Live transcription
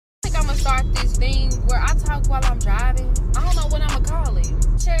start this thing where I talk while I'm driving. I don't know what I'm gonna call it.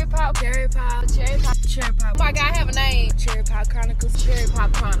 Cherry Pop Chronicles. Oh my God, I have a name. Cherry Pop Chronicles.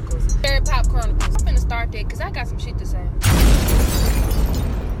 I'm finna start that because I got some shit to say.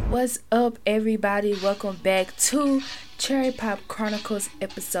 What's up, everybody? Welcome back to Cherry Pop Chronicles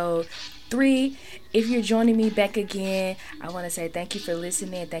episode 3. If you're joining me back again, I want to say thank you for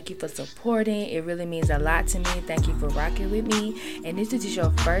listening. Thank you for supporting. It really means a lot to me. Thank you for rocking with me. And if this is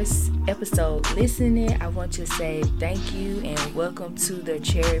your first episode listening, I want to say thank you and welcome to the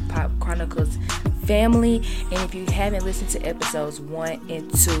Cherry Pop Chronicles family. And if you haven't listened to episodes 1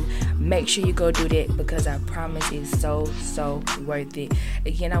 and 2, make sure you go do that because I promise it's so worth it.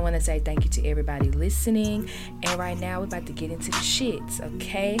 Again, I want to say thank you to everybody listening. And right now we're about to get into the shits,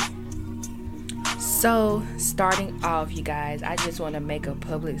 okay? So, starting off, you guys, I just want to make a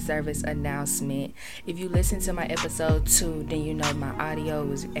public service announcement. If you listen to my episode 2, then you know my audio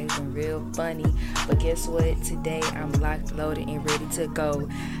was acting real funny. But guess what? Today, I'm locked, loaded, and ready to go.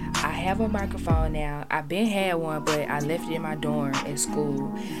 I have a microphone now. I've been had one, but I left it in my dorm at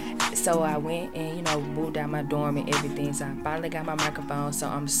school. So I went and, moved out my dorm and everything. So I finally got my microphone. So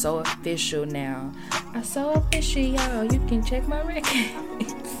I'm so official now. I'm so official, y'all. You can check my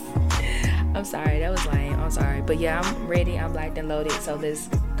records. I'm sorry, that was lame. I'm sorry. But yeah, I'm ready. I'm locked and loaded. So let's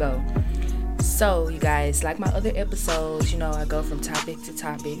go. So, you guys, like my other episodes, I go from topic to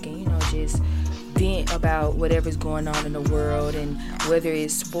topic and, just vent about whatever's going on in the world, and whether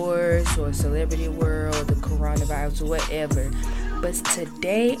it's sports or celebrity world, the coronavirus, or whatever. But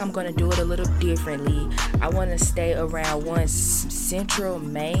today I'm going to do it a little differently. I want to stay around one central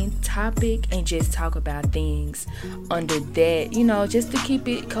main topic and just talk about things under that, just to keep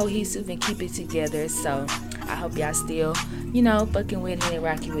it cohesive and keep it together. So I hope y'all still, fucking with me and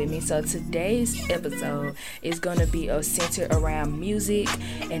rocking with me. So today's episode is going to be centered around music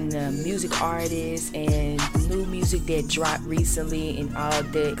and music artists and new music that dropped recently and all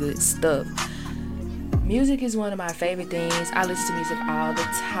that good stuff. Music is one of my favorite things. I listen to music all the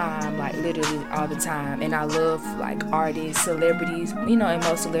time, like literally all the time. And I love like artists, celebrities, and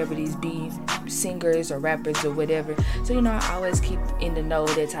most celebrities be singers or rappers or whatever. So, I always keep in the know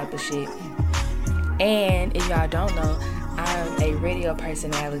of that type of shit. And if y'all don't know, I'm a radio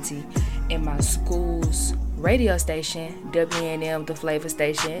personality in my school's radio station, WNM, the Flavor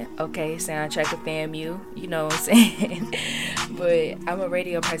Station, okay, soundtrack of FAMU, you know what I'm saying? But I'm a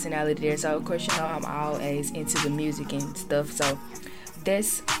radio personality there, so of course, I'm always into the music and stuff, so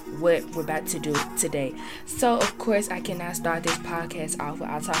that's what we're about to do today. So, of course, I cannot start this podcast off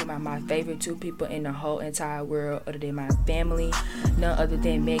without talking about my favorite 2 people in the whole entire world other than my family, none other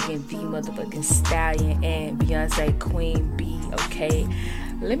than Megan Thee motherfucking Stallion and Beyonce Queen B, okay?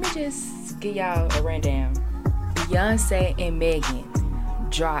 Let me just give y'all a rundown. Beyonce and Megan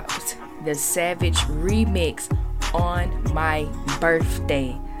dropped the Savage remix on my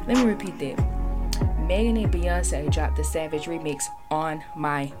birthday. Let me repeat that. Megan and Beyonce dropped the Savage remix on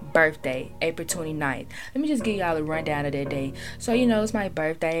my birthday, April 29th. Let me just give y'all a rundown of that day. So, it's my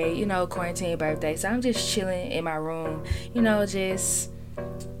birthday, quarantine birthday. So I'm just chilling in my room, I just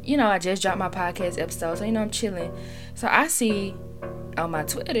dropped my podcast episode. So, I'm chilling. So I see on my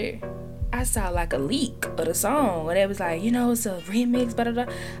Twitter, I saw like a leak of the song and it was like, it's a remix, blah, blah,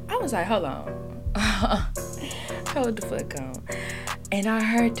 blah. I was like, hold on. Hold the fuck on. And I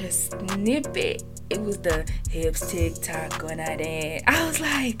heard the snippet. It was the hips tick-tock going out there. I was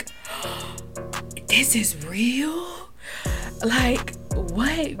like, this is real? Like,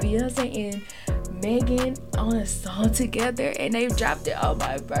 what? Beyonce and Megan on a song together and they dropped it on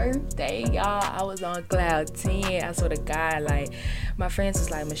my birthday, y'all. I was on cloud 10. I swear to God, like, my friends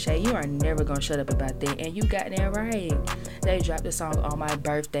was like, Michelle, you are never gonna shut up about that. And you got that right. They dropped the song on my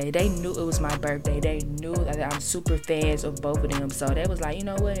birthday. They knew it was my birthday. They knew that I'm super fans of both of them. So they was like, you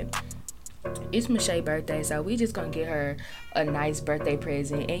know what? It's Michelle's birthday, so we just gonna get her a nice birthday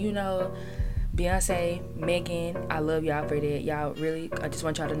present. And Beyonce, Megan, I love y'all for that. Y'all really, I just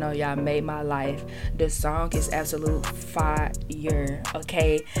want y'all to know y'all made my life. The song is absolute fire,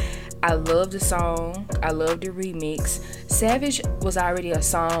 okay? I love the song. I love the remix. Savage was already a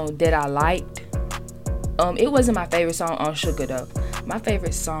song that I liked. It wasn't my favorite song on Sugar though. My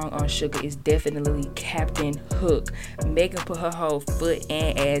favorite song on Sugar is definitely Captain Hook. Megan put her whole foot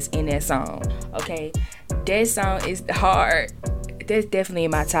and ass in that song, okay? That song is hard. That's definitely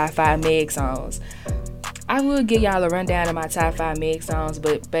in my top 5 Meg songs. I will give y'all a rundown of my top 5 Meg songs,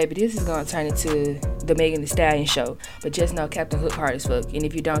 but baby, this is gonna turn into the Megan Thee Stallion show. But just know Captain Hook hard as fuck. And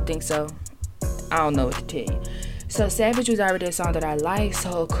if you don't think so, I don't know what to tell you. So Savage was already a song that I liked,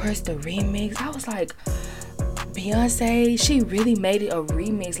 so of course the remix, I was like, Beyonce, she really made it a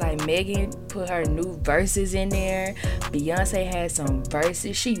remix. Like, Megan put her new verses in there. Beyonce had some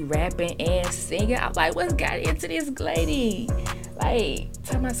verses. She rapping and singing. I'm like, what's got into this lady? Like,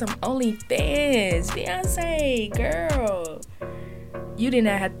 talking about some OnlyFans. Beyonce, girl, you did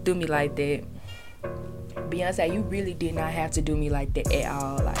not have to do me like that. Beyonce, you really did not have to do me like that at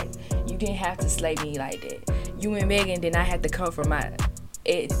all. Like, you didn't have to slay me like that. You and Megan did not have to come from my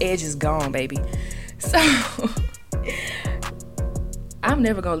edge is gone, baby. So I'm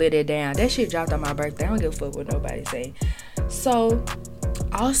never gonna let that down. That shit dropped on my birthday. I don't give a fuck what nobody say. So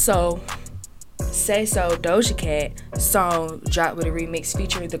also, Say So, Doja Cat song dropped with a remix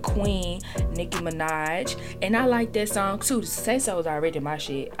featuring the Queen, Nicki Minaj, and I like that song too. Say So is already my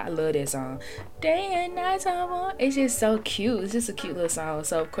shit. I love that song. Day and night, it's just so cute. It's just a cute little song.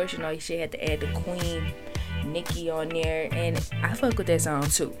 So of course, you know, you should have to add the Queen, Nicki on there, and I fuck with that song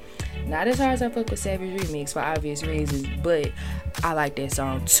too. Not as hard as I fuck with Savage Remix for obvious reasons, but I like that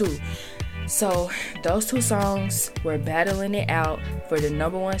song too. So those two songs were battling it out for the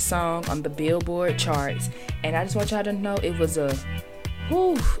 #1 song on the Billboard charts, and I just want y'all to know it was a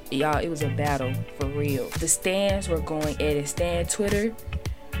it was a battle for real. The stands were going at it. Stan Twitter,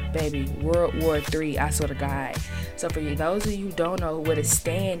 baby, World War III, I swear to God. So for you, those of you who don't know what a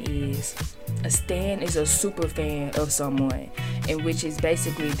stan is a super fan of someone, and which is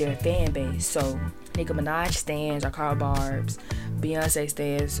basically their fan base. So Nicki Minaj stans are called Barbs, Beyonce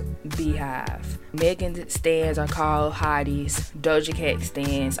stans Beehive, Megan stans are called Hotties, Doja Cat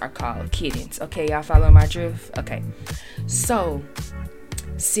stans are called Kittens. Okay, y'all follow my drift? Okay, so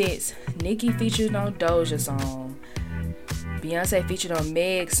since Nicki featured on Doja song, Beyonce featured on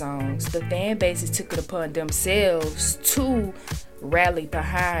Meg songs, the fan bases took it upon themselves to rally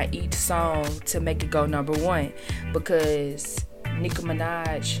behind each song to make it go #1, because Nicki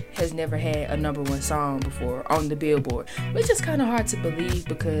Minaj has never had a #1 song before on the Billboard, which is kind of hard to believe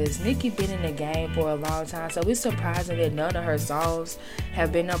because Nicki been in the game for a long time, so it's surprising that none of her songs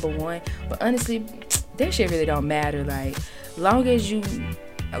have been #1. But honestly, that shit really don't matter. Like, long as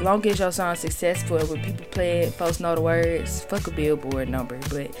your song's successful, when people play it, folks know the words, fuck a Billboard number.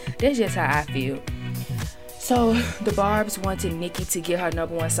 But that's just how I feel. So the Barbs wanted Nicki to get her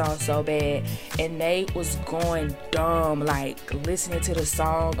 #1 song so bad, and they was going dumb, like listening to the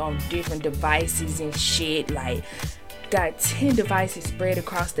song on different devices and shit. Like, got 10 devices spread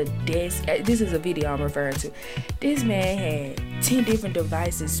across the desk. This is a video I'm referring to. This man had 10 different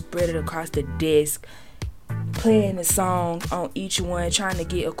devices spread across the desk, playing the song on each one, trying to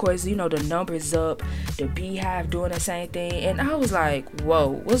get, of course, you know, the numbers up. The Beehive doing the same thing, and I was like,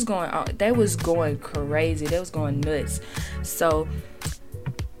 whoa, what's going on? They was going crazy. They was going nuts. So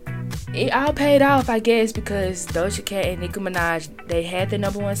it all paid off, I guess, because Doja Cat and Nicki Minaj, they had the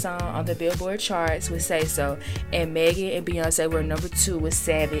 #1 song on the Billboard charts with Say So, and Megan and Beyonce were #2 with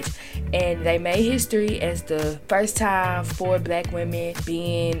Savage, and they made history as the first time for black women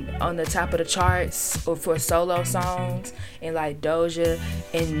being on the top of the charts or for solo songs. And like Doja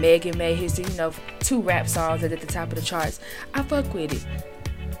and Megan made history, you know, 2 rap songs at the top of the charts. I fuck with it.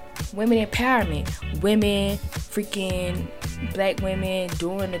 Women empowerment, women, freaking black women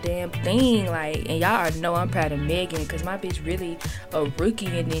doing the damn thing. Like, and y'all already know I'm proud of Megan, because my bitch really a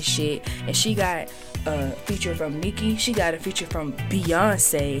rookie in this shit, and she got a feature from Nicki, she got a feature from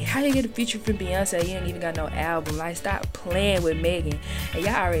Beyonce. How you get a feature from Beyonce? You ain't even got no album. Like, stop playing with Megan. And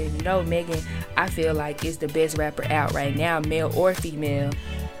y'all already know Megan, I feel like, is the best rapper out right now, male or female.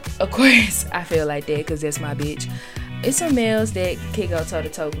 Of course I feel like that because that's my bitch. It's some males that can go toe to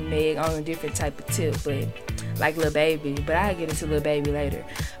toe with Meg on a different type of tip, but like Lil Baby. But I'll get into Lil Baby later.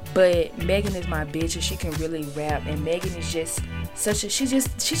 But Megan is my bitch, and she can really rap. And Megan is just she's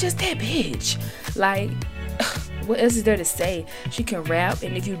just that bitch. Like, what else is there to say? She can rap,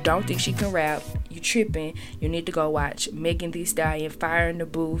 and if you don't think she can rap, you tripping. You need to go watch Megan Thee Stallion, Fire in the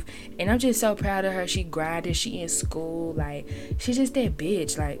Booth. And I'm just so proud of her. She grinded. She in school. Like, she's just that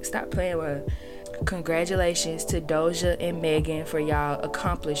bitch. Like, stop playing with her. Congratulations to Doja and Megan for y'all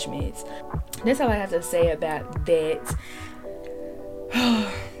accomplishments. That's all I have to say about that.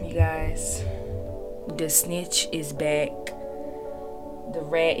 You guys, the snitch is back. The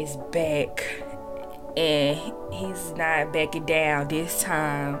rat is back, and he's not backing down this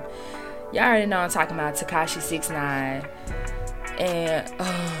time. Y'all already know I'm talking about Tekashi 6ix9ine. And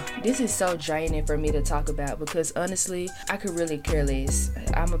this is so draining for me to talk about, because honestly, I could really care less.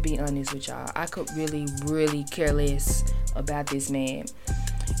 I'm gonna be honest with y'all. I could really care less about this man.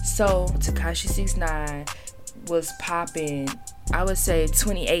 So Tekashi 6ix9ine was popping, I would say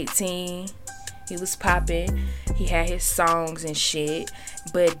 2018. He was popping. He had his songs and shit.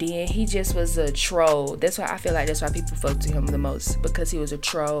 But then he just was a troll. That's why I feel like that's why people fuck to him the most. Because he was a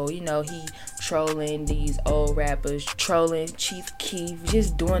troll. You know, he trolling these old rappers. Trolling Chief Keef.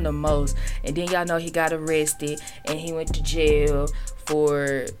 Just doing the most. And then y'all know he got arrested. And he went to jail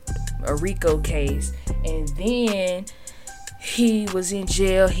for a RICO case. And then he was in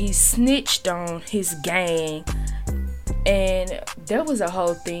jail. He snitched on his gang. And there was a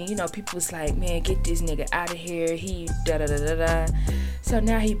whole thing, you know, people was like, man, get this nigga out of here. He da-da-da-da-da. So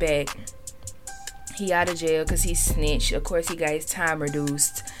now he back. He out of jail because he snitched. Of course, he got his time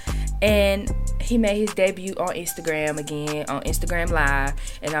reduced. And he made his debut on Instagram again, on Instagram Live.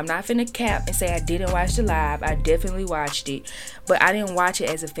 And I'm not finna cap and say I didn't watch the live. I definitely watched it. But I didn't watch it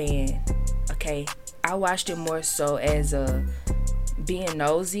as a fan, okay? I watched it more so as a being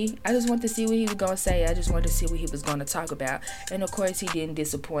nosy. I just wanted to see what he was gonna say. I just wanted to see what he was gonna talk about. And of course he didn't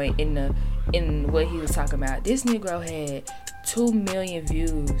disappoint in what he was talking about. This Negro had 2 million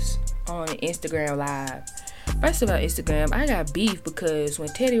views on Instagram Live. First of all, Instagram, I got beef because when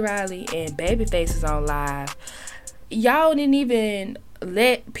Teddy Riley and Babyface was on live, y'all didn't even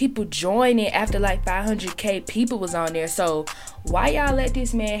let people join it after like 500k people was on there. So why y'all let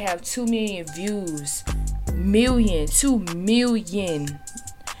this man have 2 million views? 2 million.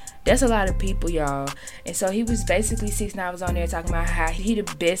 That's a lot of people, y'all. And so he was basically 6ix9ine was on there talking about how he the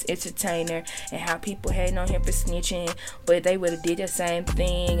best entertainer and how people hating on him for snitching, but they would have did the same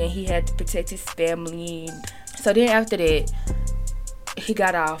thing and he had to protect his family. So then after that, he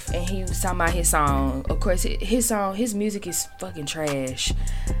got off and he was talking about his song. Of course, his music is fucking trash.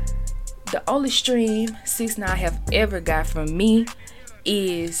 The only stream 6ix9ine have ever got from me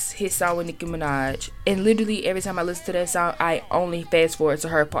is his song with Nicki Minaj. And literally every time I listen to that song, I only fast forward to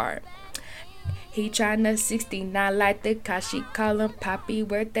her part. He tryna 69 like the Kashi, call him Poppy,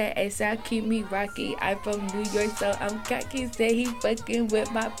 worth that ace, I keep me rocky. I'm from New York, so I'm cocky. Say he fucking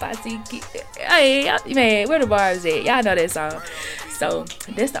with my posse. Hey, man, where the bars at? Y'all know that song. So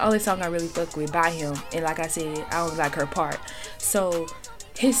that's the only song I really fuck with by him. And like I said, I don't like her part. So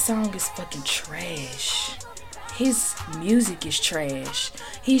his song is fucking trash. His music is trash.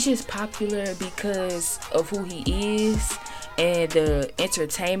 He's just popular because of who he is and the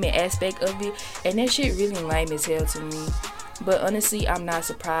entertainment aspect of it. And that shit really lame as hell to me. But honestly, I'm not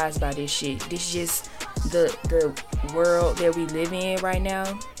surprised by this shit. This is just the world that we live in right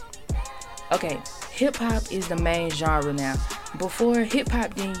now. Okay, hip-hop is the main genre now. Before,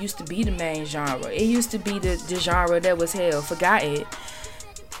 hip-hop didn't used to be the main genre. It used to be the genre that was hell forgotten.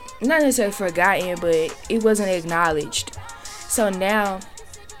 Not necessarily forgotten, but it wasn't acknowledged. So now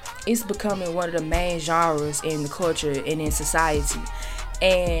it's becoming one of the main genres in the culture and in society.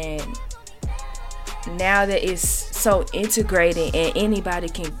 And now that it's so integrated and anybody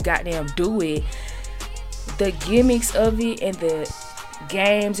can goddamn do it, the gimmicks of it and the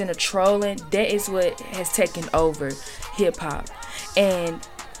games and the trolling, that is what has taken over hip-hop. And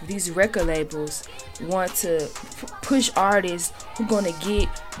these record labels want to push artists who gonna get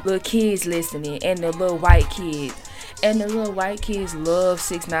little kids listening and the little white kids. And the little white kids love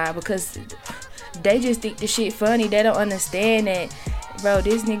 6ix9ine because they just think the shit funny. They don't understand that, bro,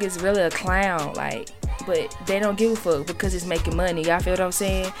 this nigga's really a clown. Like, but they don't give a fuck because it's making money. Y'all feel what I'm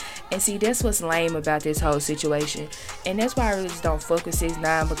saying? And see, that's what's lame about this whole situation. And that's why I really just don't fuck with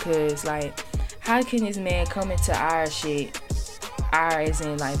 6ix9ine, because like, how can this man come into our shit, as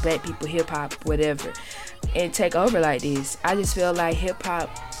in like black people, hip-hop, whatever, and take over like this? I just feel like hip-hop,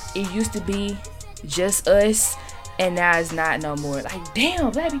 it used to be just us, and now it's not no more. Like,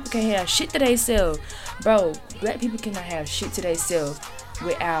 damn, black people can't have shit to themselves. Bro, black people cannot have shit to themselves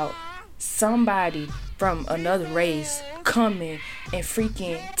without somebody from another race coming and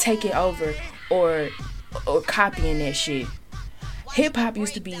freaking taking over or copying that shit. Hip-hop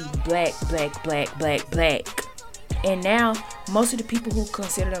used to be black, black, black, black, black. And now, most of the people who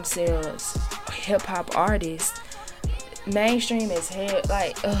consider themselves hip-hop artists, mainstream as hell.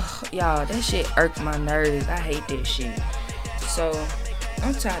 Like, ugh, y'all, that shit irked my nerves. I hate that shit. So,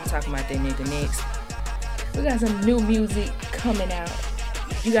 I'm tired of talking about that nigga next. We got some new music coming out.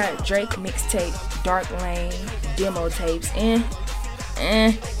 You got Drake mixtape, Dark Lane, demo tapes, and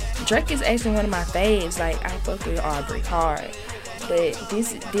Drake is actually one of my faves. Like, I fuck with Aubrey hard. But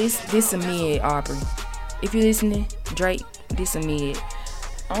this a mid, Aubrey. If you're listening, Drake, this a mid.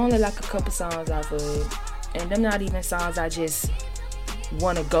 I only like a couple songs off of it. And them not even songs I just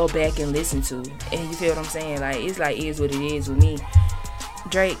want to go back and listen to. And you feel what I'm saying? Like, it's like, it is what it is with me.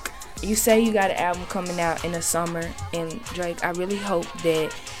 Drake, you say you got an album coming out in the summer. And Drake, I really hope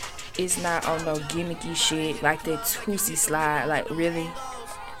that it's not on no gimmicky shit like that Tootsie Slide. Like, really?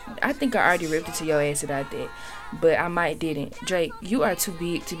 I think I already ripped it to your ass about that, but I might didn't. Drake, you are too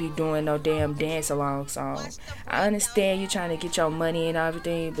big to be doing no damn dance along song. I understand you trying to get your money and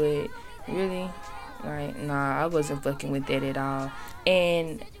everything, but really, like, nah, I wasn't fucking with that at all.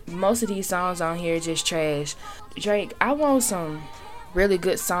 And most of these songs on here just trash. Drake, I want some really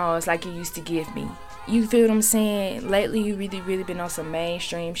good songs like you used to give me. You feel what I'm saying? Lately, you really been on some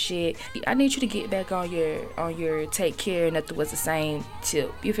mainstream shit. I need you to get back on your Take Care. Nothing Was the Same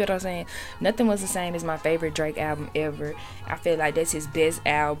tip. You feel what I'm saying? Nothing Was the Same is my favorite Drake album ever. I feel like that's his best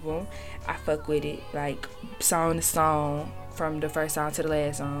album. I fuck with it, like, song to song, from the first song to the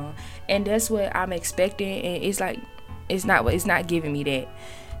last song. And that's what I'm expecting, and it's like, it's not giving me that.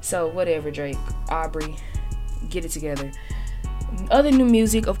 So whatever, Drake, Aubrey, get it together. Other new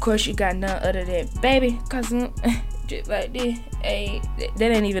music, of course, you got none other than Baby, cause just like this. Hey, that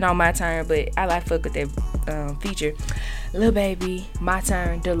ain't even on My Turn, but I like fuck with that feature. Lil Baby, My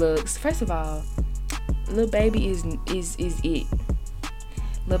Turn Deluxe. First of all, Lil Baby is it.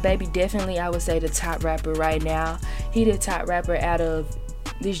 Lil Baby definitely, I would say, the top rapper right now. He the top rapper out of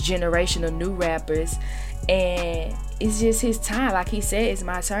this generation of new rappers, and it's just his time. Like he said, it's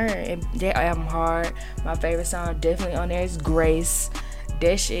my turn. And that album hard. My favorite song definitely on there is Grace.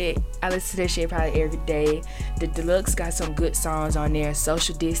 That shit, I listen to that shit probably every day. The Deluxe got some good songs on there.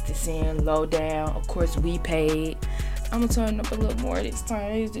 Social Distancing, Low Down, of course, We Paid. I'm gonna turn up a little more this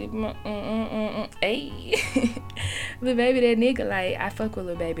time. Hey. Lil Baby, that nigga, like, I fuck with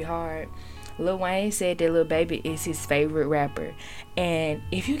Lil Baby hard. Lil Wayne said that Lil Baby is his favorite rapper. And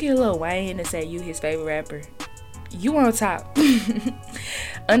if you get Lil Wayne to say you his favorite rapper, you on top.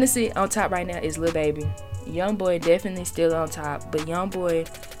 Honestly, on top right now is Lil Baby. YoungBoy definitely still on top, but YoungBoy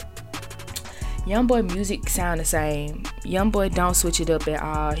music sound the same. YoungBoy don't switch it up at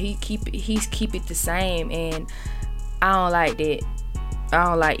all. He's keep it the same, and I don't like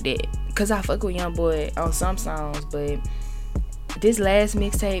that. Cause I fuck with YoungBoy on some songs, but this last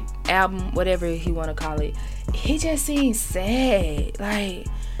mixtape, album, whatever he wanna call it, he just seems sad. Like,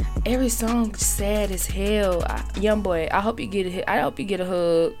 every song sad as hell. YoungBoy, I hope you get a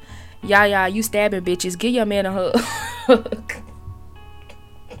hug. Yeah, you stabbing bitches. Give your man a hug.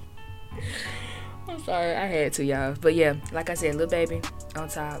 I'm sorry, I had to, y'all. But yeah, like I said, Lil Baby on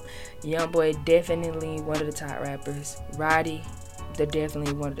top. YoungBoy definitely one of the top rappers. Roddy, they're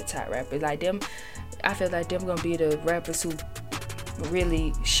definitely one of the top rappers. Like them, I feel like them gonna be the rappers who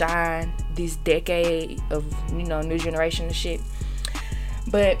really shine this decade of, you know, new generation and shit.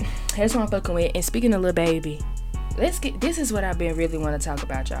 But that's what I'm fucking with. And speaking of Lil Baby, this is what I've been really want to talk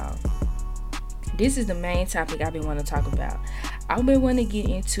about, y'all. This is the main topic I've been wanting to talk about. I've been wanting to get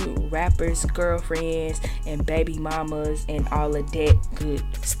into rappers, girlfriends, and baby mamas, and all of that good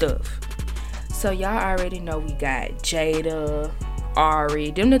stuff. So y'all already know we got Jada,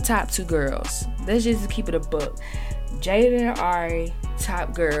 Ari, them the top two girls. Let's just keep it a buck. Jada and Ari,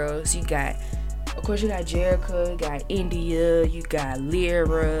 top girls. You got, of course, you got Jerica, you got India, you got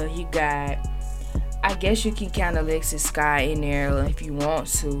Lyra, you got, I guess you can count Alexis Sky in there if you want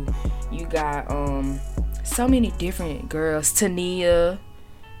to. You got so many different girls. Tania,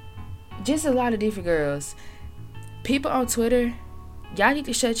 just a lot of different girls. People on Twitter, y'all need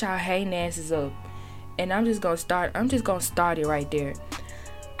to shut y'all hating asses up. And I'm just gonna start it right there.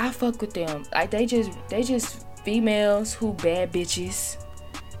 I fuck with them. Like, they just females who bad bitches,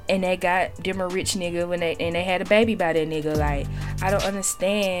 and they got them a rich nigga when they had a baby by that nigga. Like, I don't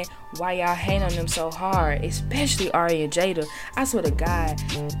understand why y'all hate on them so hard, especially Ari and Jada. I swear to God,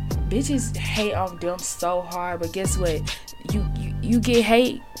 bitches hate on them so hard, but guess what? You get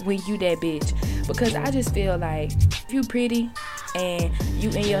hate when you that bitch. Because I just feel like if you pretty and you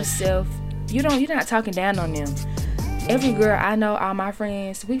in yourself, you're not talking down on them. Every girl I know, all my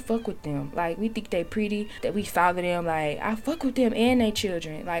friends, we fuck with them. Like, we think they pretty, that we follow them. Like, I fuck with them and they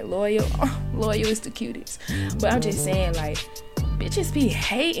children. Like, Loyal is the cutest. But I'm just saying, like, bitches be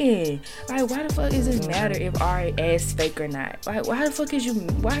hating. Like, why the fuck does it matter if Ari ass fake or not? Like, why the fuck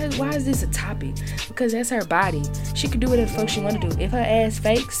why is this a topic? Because that's her body. She can do whatever the fuck she want to do. If her ass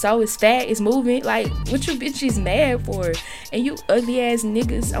fake, so it's fat, it's moving. Like, what you bitches mad for? And you ugly ass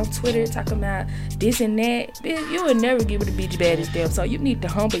niggas on Twitter talking about this and that, bitch, you would never give it a bitch bad as them. So you need to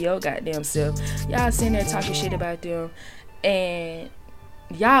humble your goddamn self. Y'all sitting there talking shit about them, and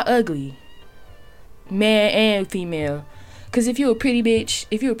y'all ugly, man and female. Cause if you a pretty bitch,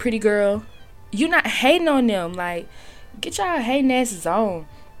 if you a pretty girl, you not hating on them. Like, get y'all hating asses on.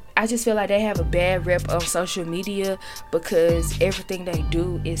 I just feel like they have a bad rep on social media because everything they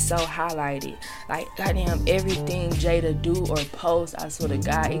do is so highlighted. Like, goddamn, everything Jada do or post, I swear to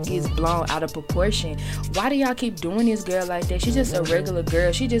God, it gets blown out of proportion. Why do y'all keep doing this girl like that? She's just a regular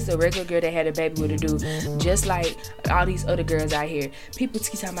girl. She just a regular girl that had a baby with a dude, just like all these other girls out here. People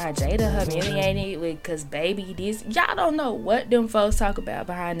keep talking about Jada humiliated with cause baby this. Y'all don't know what them folks talk about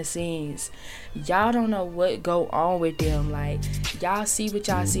behind the scenes. Y'all don't know what go on with them. Like, y'all see what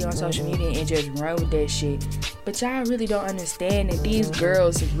y'all see on social media and just run with that shit, but y'all really don't understand that these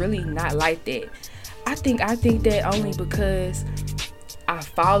girls really not like that. I think that only because I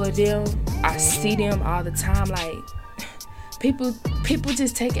follow them, I see them all the time. Like, people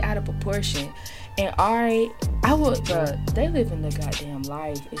just take it out of proportion. And I would, they live in the goddamn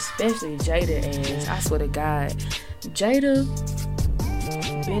life, especially Jada ass. I swear to God, Jada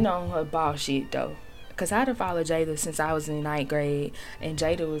been on her ball shit though. Cause I'd have followed Jada since I was in 9th grade and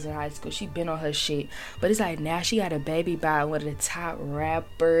Jada was in high school. She been on her shit. But it's like now she got a baby by one of the top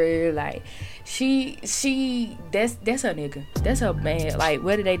rappers. Like she that's her nigga. That's her man. Like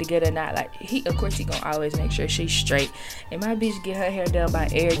whether they together or not, like of course he gonna always make sure she's straight. And my bitch get her hair done by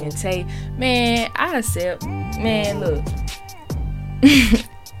Arrogant Tay. Man, I accept. Man, look.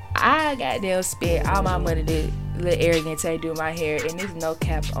 I goddamn spent all my money to let Arrogant Tay do my hair, and there's no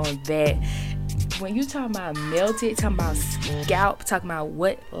cap on that. When you talking about melted, talking about scalp, talking about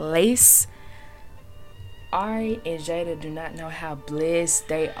what lace, Ari and Jada do not know how blessed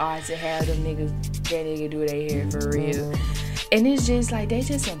they are to have them niggas, that nigga do their hair for real. And it's just like, they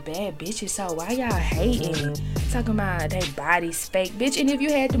just some bad bitches, so why y'all hating? Talking about they bodies fake, bitch, and if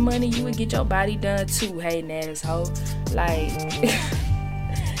you had the money, you would get your body done too, hating asshole. Like,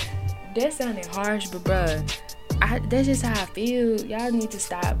 that sounded harsh, but bruh, that's just how I feel. Y'all need to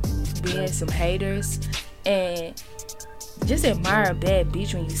stop being some haters and just admire a bad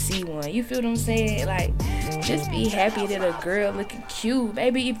bitch when you see one. You feel what I'm saying? Like, just be happy that a girl looking cute.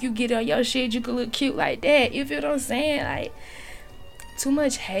 Maybe if you get on your shit, you could look cute like that. You feel what I'm saying? Like, too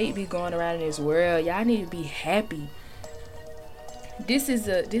much hate be going around in this world. Y'all need to be happy. This is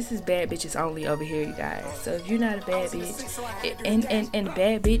bad bitches only over here, you guys. So if you're not a bad bitch, and a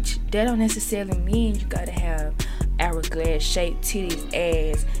bad bitch, that don't necessarily mean you gotta have hourglass shaped titties,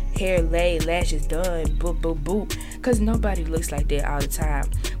 ass, hair laid, lashes done, boop boop boop. Cause nobody looks like that all the time.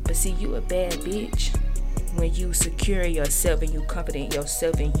 But see, you a bad bitch when you secure yourself and you confident in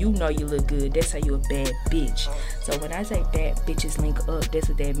yourself and you know you look good. That's how you a bad bitch. So when I say bad bitches link up, that's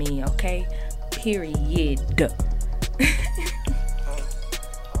what that mean, okay? Period.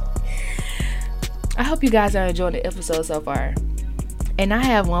 I hope you guys are enjoying the episode so far. And I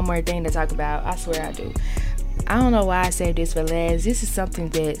have one more thing to talk about. I swear I do. I don't know why I saved this for last. This is something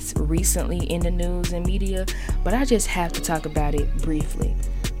that's recently in the news and media, but I just have to talk about it briefly.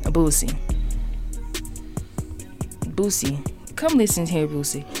 Boosie. Come listen here,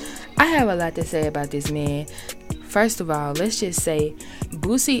 Boosie. I have a lot to say about this man. First of all, let's just say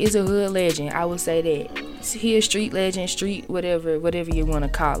Boosie is a hood legend. I will say that. He a street legend, street whatever you want to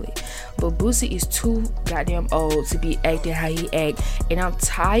call it. But Boosie is too goddamn old to be acting how he act. And I'm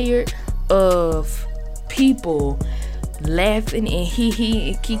tired of people laughing and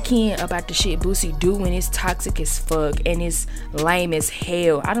he kicking about the shit Boosie do when it's toxic as fuck and it's lame as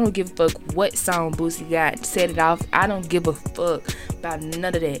hell. I don't give a fuck what song Boosie got. Set it off. I don't give a fuck about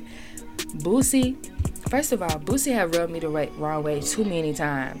none of that. Boosie, first of all, Boosie have rubbed me the wrong way too many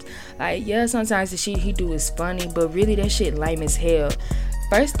times. Like, yeah, sometimes the shit he do is funny, but really that shit lame as hell.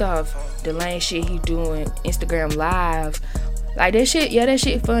 First off, the lame shit he doing Instagram live, like that shit, yeah, that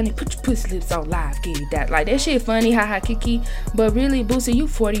shit funny. Put your pussy lips on live, give you that. Like that shit funny, haha, kiki. But really, Boosie, you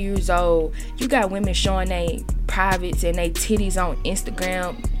 40 years old. You got women showing they privates and they titties on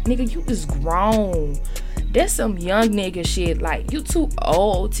Instagram. Nigga, you is grown. That's some young nigga shit. Like, you too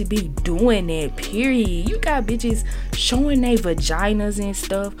old to be doing that, period. You got bitches showing they vaginas and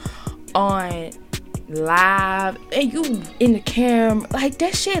stuff on live and you in the camera. Like,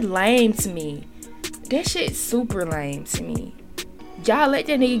 that shit lame to me. That shit super lame to me. Y'all let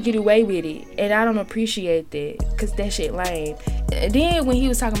that nigga get away with it, and I don't appreciate that, cause that shit lame. And then when he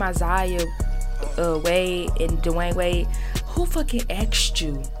was talking about Zaya Wade and Dwayne Wade, who fucking asked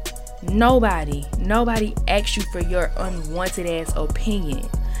you? Nobody asked you for your unwanted ass opinion.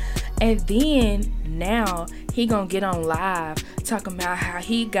 And then now he gonna get on live talking about how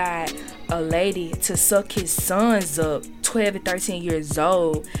he got a lady to suck his sons up, 12 and 13 years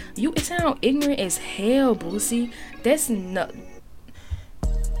old. You sound ignorant as hell, Boosie.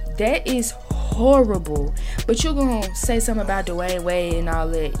 That is horrible. But you gonna say something about Dwayne Wade and all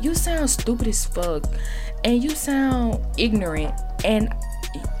that. You sound stupid as fuck. And you sound ignorant. And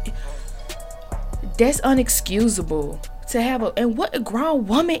That's unexcusable to have and what a grown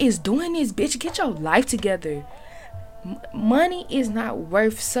woman is doing this, bitch. Get your life together. Money is not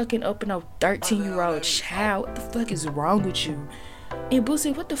worth sucking up in a 13-year-old child. What the fuck is wrong with you? And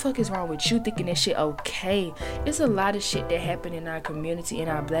Boosie, what the fuck is wrong with you thinking that shit okay? It's a lot of shit that happened in our community, in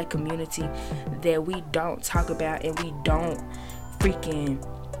our black community, that we don't talk about and we don't freaking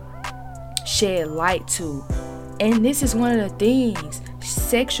shed light to. And this is one of the things.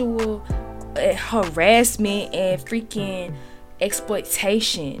 Sexual harassment and freaking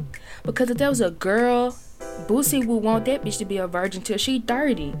exploitation. Because if there was a girl, Boosie would want that bitch to be a virgin till she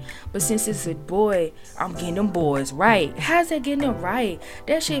 30. But since it's a boy, I'm getting them boys right. How's that getting them right?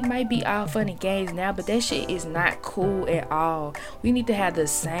 That shit might be all fun and games now, but that shit is not cool at all. We need to have the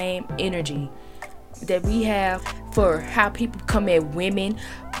same energy that we have for how people come at women.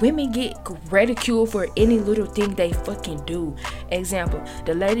 Women get ridiculed for any little thing they fucking do. Example,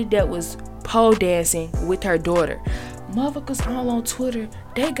 the lady that was pole dancing with her daughter. Motherfuckers all on Twitter,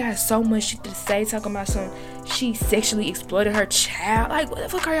 they got so much shit to say, talking about she sexually exploited her child. Like, what the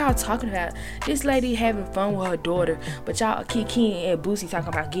fuck are y'all talking about? This lady having fun with her daughter, but y'all keep Ken and Boosie talking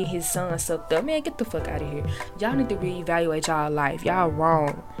about getting his son sucked up. Man, get the fuck out of here. Y'all need to reevaluate y'all life. Y'all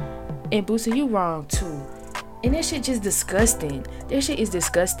wrong. And Boosie, you wrong too. And that shit just disgusting. That shit is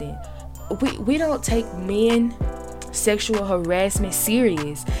disgusting. We don't take men sexual harassment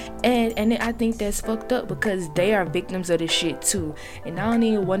serious, and I think that's fucked up because they are victims of this shit too. And I don't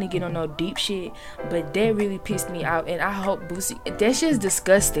even want to get on no deep shit, but that really pissed me out. And I hope Boosie, that shit's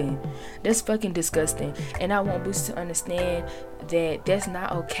disgusting. That's fucking disgusting. And I want Boosie to understand that that's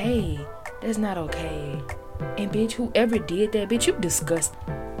not okay. That's not okay. And bitch, whoever did that, bitch, you disgusting.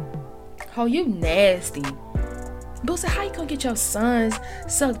 Oh, you nasty. Boosie, how you gonna get your sons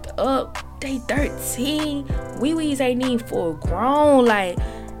sucked up? They 13. Wee-wees ain't even full grown. Like,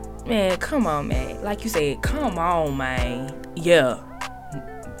 man, come on, man. Like you said, come on, man. Yeah.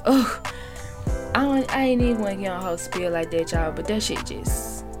 Ugh. I ain't even want to get on whole spiel like that, y'all. But that shit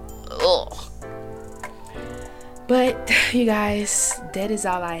just... ugh. But you guys, that is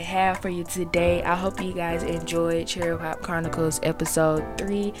all I have for you today. I hope you guys enjoyed Cherry Pop Chronicles episode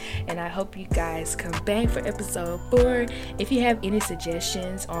 3, and I hope you guys come back for episode 4. If you have any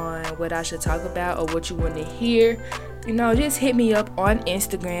suggestions on what I should talk about or what you want to hear, just hit me up on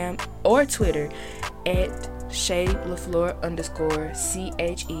Instagram or Twitter at ShayLaFleur _ CHELEFLORE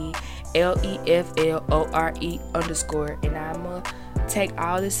 _ and I'ma take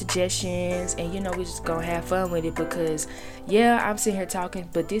all the suggestions, and we just gonna have fun with it, because I'm sitting here talking,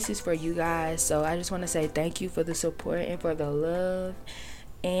 but this is for you guys. So I just want to say thank you for the support and for the love,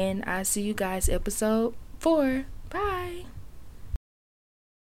 and I see you guys episode 4. Bye.